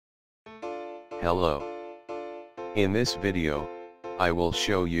Hello. In this video, I will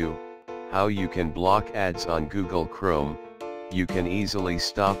show you how you can block ads on Google Chrome. You can easily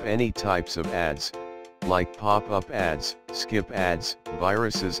stop any types of ads, like pop-up ads, skip ads,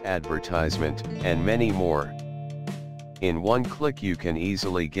 viruses, advertisement, and many more. In one click you can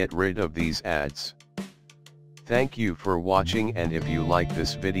easily get rid of these ads. Thank you for watching, and if you like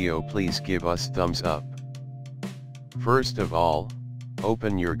this video please give us thumbs up. First of all,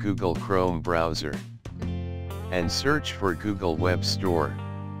 open your Google Chrome browser and search for Google Web Store.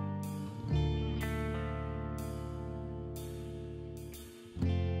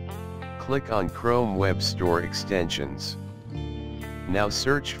 Click on Chrome Web Store extensions. Now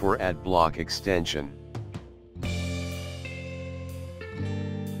search for AdBlock extension.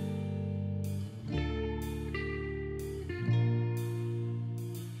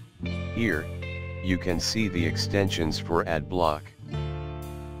 Here, you can see the extensions for AdBlock.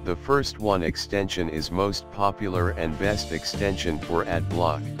 The first one extension is most popular and best extension for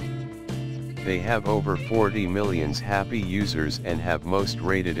AdBlock. They have over 40 million happy users and have most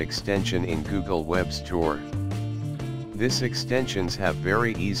rated extension in Google Web Store. This extensions have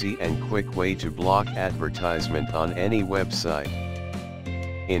very easy and quick way to block advertisement on any website.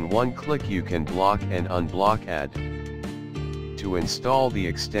 In one click you can block and unblock ad. To install the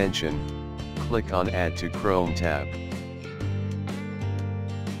extension, click on Add to Chrome tab.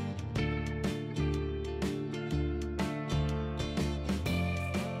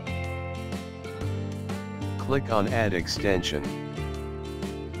 Click on Add extension.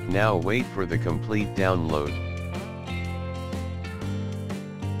 Now wait for the complete download.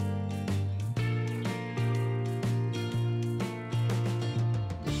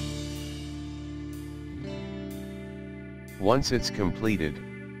 Once it's completed,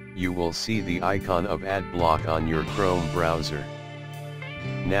 you will see the icon of AdBlock on your Chrome browser.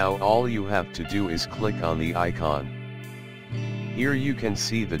 Now all you have to do is click on the icon. Here you can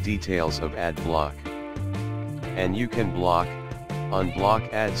see the details of AdBlock. And you can block,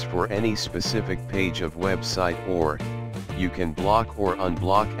 unblock ads for any specific page of website, or you can block or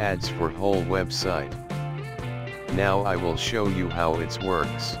unblock ads for whole website. Now I will show you how it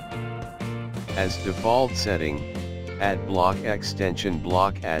works. As default setting, AdBlock extension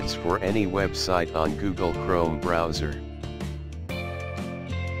block ads for any website on Google Chrome browser.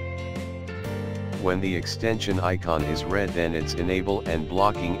 When the extension icon is red, then it's enable and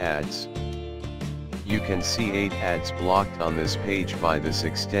blocking ads. You can see 8 ads blocked on this page by this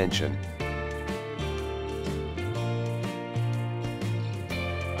extension.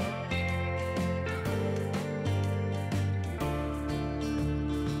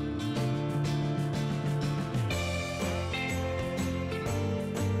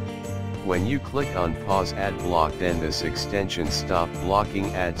 When you click on Pause AdBlock, then this extension stop blocking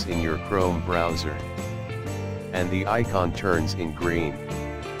ads in your Chrome browser. And the icon turns in green.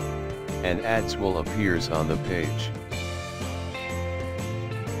 And ads will appears on the page.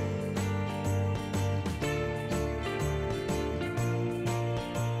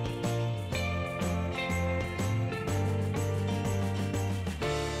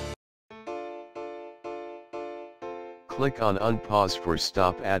 Click on Unpause for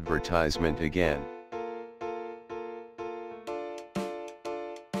stop advertisement again.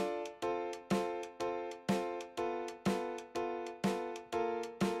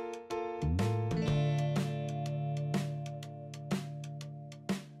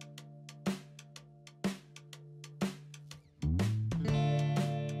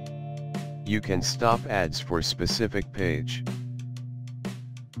 You can stop ads for specific page.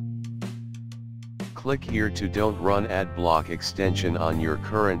 Click here to don't run AdBlock extension on your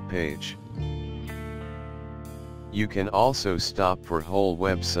current page. You can also stop for whole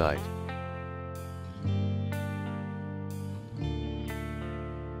website.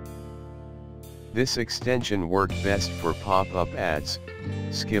 This extension works best for pop-up ads,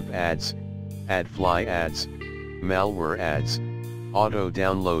 skip ads, Adfly ads, malware ads,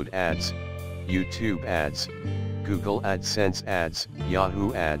 auto-download ads, YouTube ads, Google AdSense ads,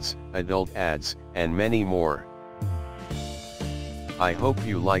 Yahoo Ads, adult ads, and many more. I hope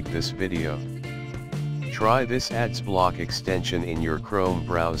you like this video. Try this AdBlock extension in your Chrome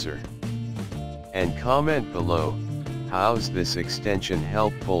browser. And comment below, how's this extension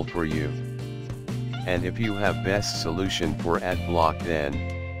helpful for you? And if you have best solution for AdBlock,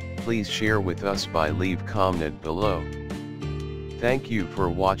 then please share with us by leave comment below. Thank you for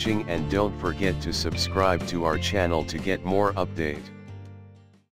watching, and don't forget to subscribe to our channel to get more update.